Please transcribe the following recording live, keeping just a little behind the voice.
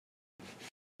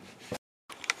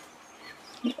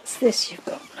What's this you've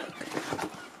got, Nook?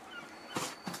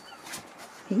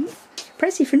 Hey,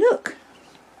 Prezi for Nook.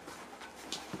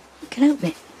 You can open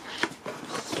it.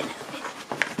 You can open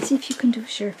it. See if you can do a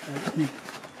Sherpa opening.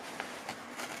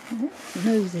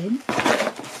 Nose in.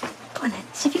 Go on then,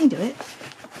 see if you can do it.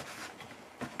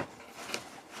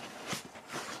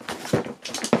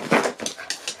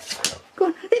 Go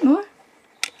on, a bit more.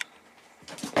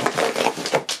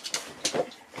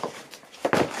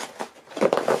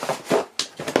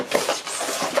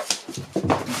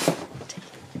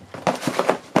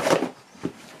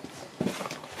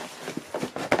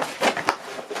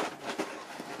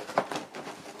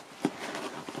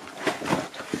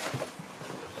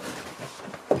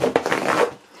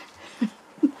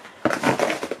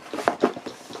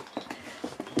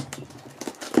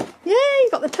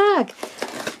 Got the tag.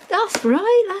 That's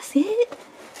right, that's it.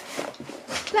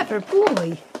 Clever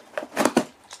boy.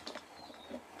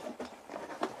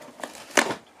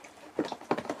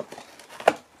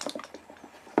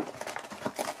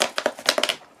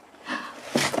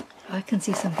 I can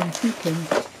see something peeking.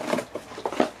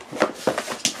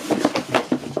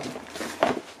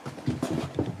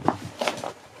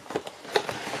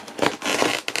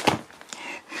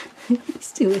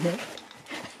 He's doing it.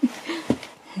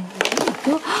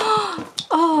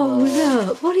 Oh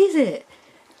look, what is it?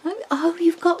 Oh,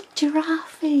 you've got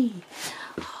giraffe.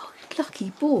 Oh, lucky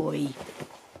boy.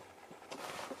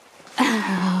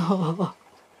 Oh.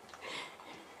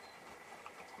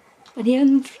 And he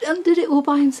undid it all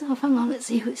by himself. Hang on, let's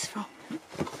see who it's from.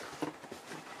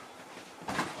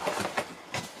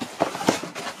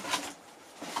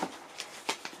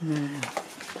 No.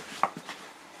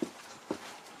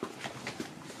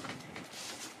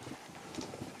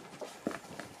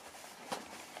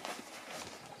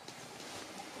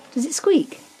 Does it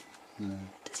squeak? No.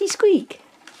 Does he squeak?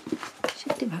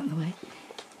 Shift him out of the way.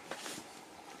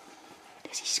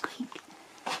 Does he squeak?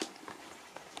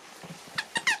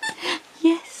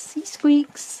 Yes, he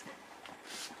squeaks.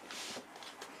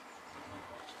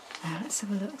 Now let's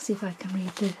have a look, see if I can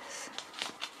read this.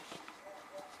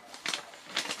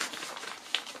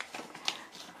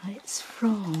 It's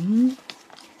from,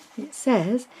 it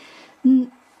says,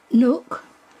 Nook,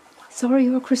 sorry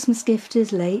your Christmas gift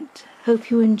is late.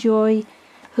 Hope you enjoy,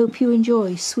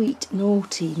 sweet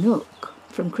naughty Nook,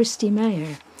 from Christy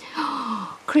Mayer.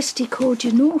 Oh, Christy called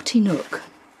you naughty Nook.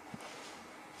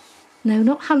 No,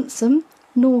 not handsome,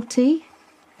 naughty,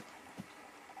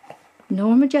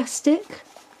 nor majestic.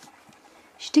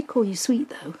 She did call you sweet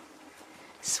though.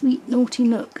 Sweet naughty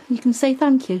Nook. You can say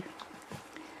thank you.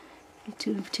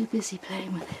 You're too busy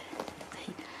playing with it.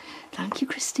 Thank you,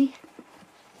 Christy.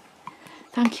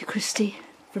 Thank you, Christy,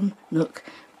 from Nook.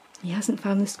 He hasn't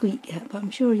found the squeak yet, but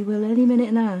I'm sure he will any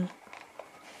minute now.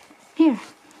 Here,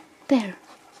 there.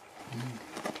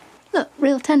 Look,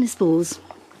 real tennis balls,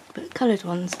 but coloured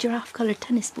ones, giraffe coloured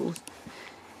tennis balls.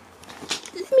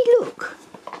 Let me look.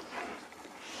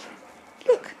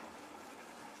 Look.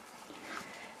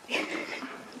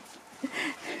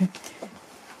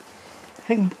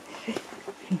 Hang on.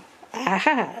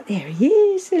 Aha, there he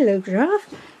is. Hello,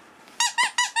 giraffe.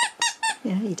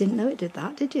 Yeah, you didn't know it did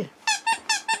that, did you?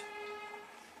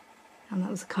 And that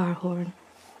was a car horn.